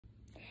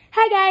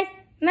Hi guys,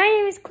 my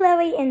name is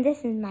Chloe and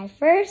this is my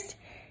first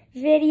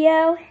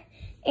video,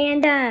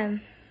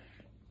 and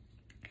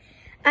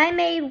I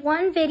made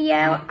one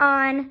video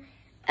on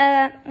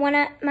one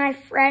of my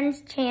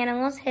friend's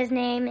channels. His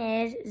name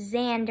is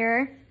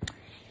Xander.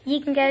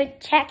 You can go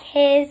check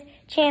his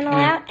channel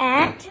out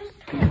at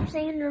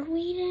Xander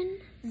Whedon.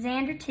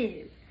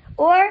 Xander2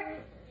 or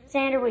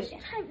Xander Whedon.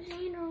 Type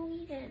Xander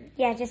Whedon.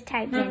 Yeah, just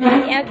type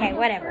Xander. Okay,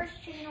 whatever.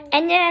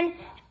 And then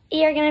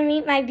you're gonna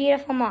meet my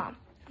beautiful mom.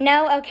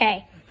 No?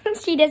 Okay.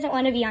 She doesn't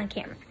want to be on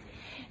camera.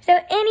 So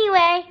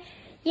anyway,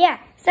 yeah.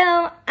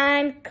 So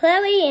I'm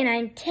Chloe and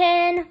I'm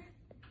 10.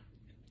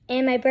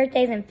 And my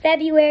birthday's in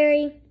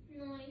February.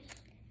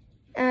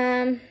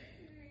 And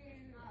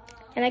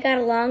I got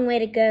a long way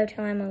to go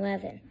till I'm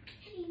 11.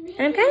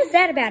 And I'm kind of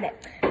sad about it.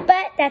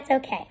 But that's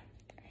okay.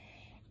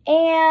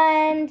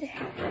 And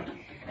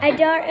I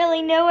don't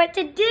really know what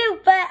to do,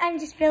 but I'm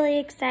just really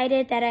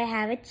excited that I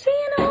have a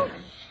channel.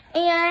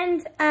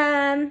 And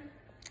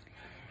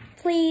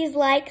please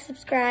like,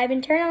 subscribe,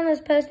 and turn on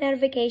those post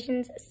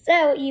notifications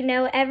so you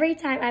know every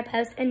time I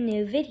post a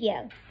new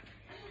video.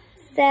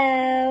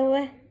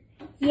 So,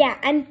 yeah,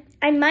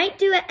 I might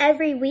do it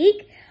every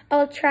week.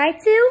 I'll try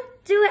to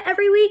do it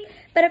every week,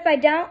 but if I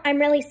don't, I'm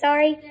really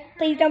sorry.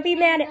 Please don't be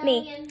mad at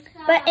me.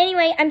 But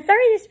anyway, I'm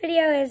sorry this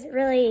video is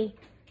really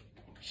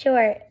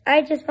short.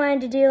 I just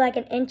wanted to do like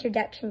an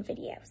introduction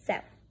video.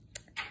 So,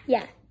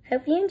 yeah,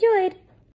 hope you enjoyed.